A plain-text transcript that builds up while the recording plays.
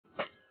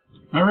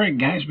Alright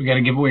guys, we got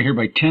a giveaway here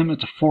by Tim.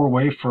 It's a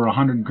 4-way for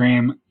 100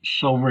 gram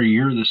silver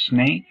You're the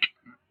Snake.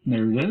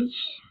 There it is.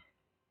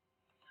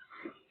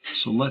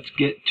 So let's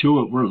get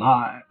to it. We're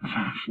live.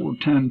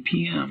 4:10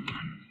 p.m.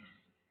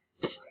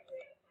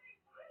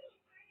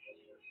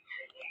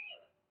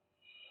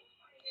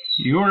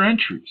 Your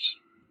entries.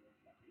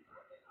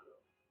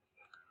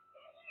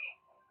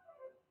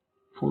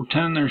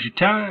 4:10, there's your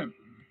time.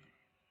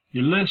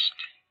 Your list.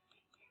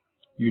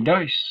 Your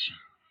dice.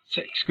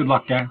 6. Good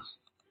luck guys.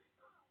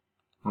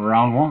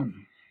 Round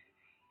 1.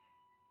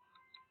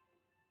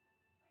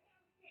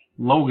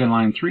 Logan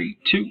line 3,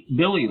 2,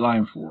 Billy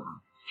line 4,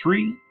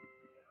 3,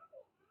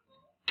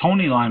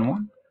 Tony line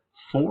 1,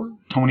 4,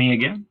 Tony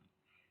again,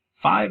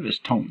 5 is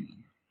Tony.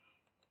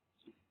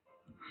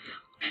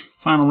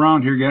 Final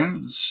round here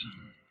guys.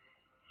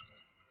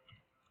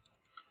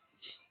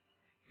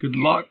 Good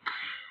luck.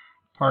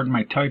 Pardon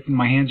my typing,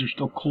 my hands are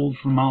still cold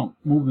from out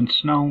moving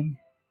snow.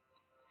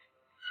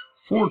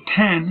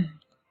 4:10,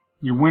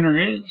 your winner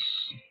is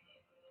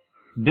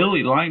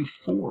Billy line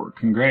 4,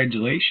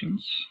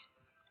 congratulations.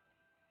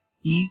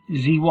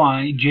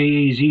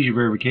 EZYJAZ is your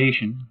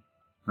verification.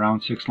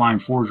 Round 6 line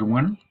 4 is your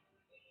winner.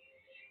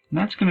 And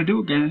that's going to do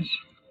it guys.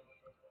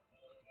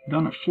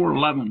 Done at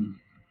 4:11.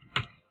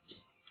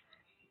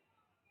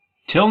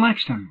 Till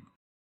next time.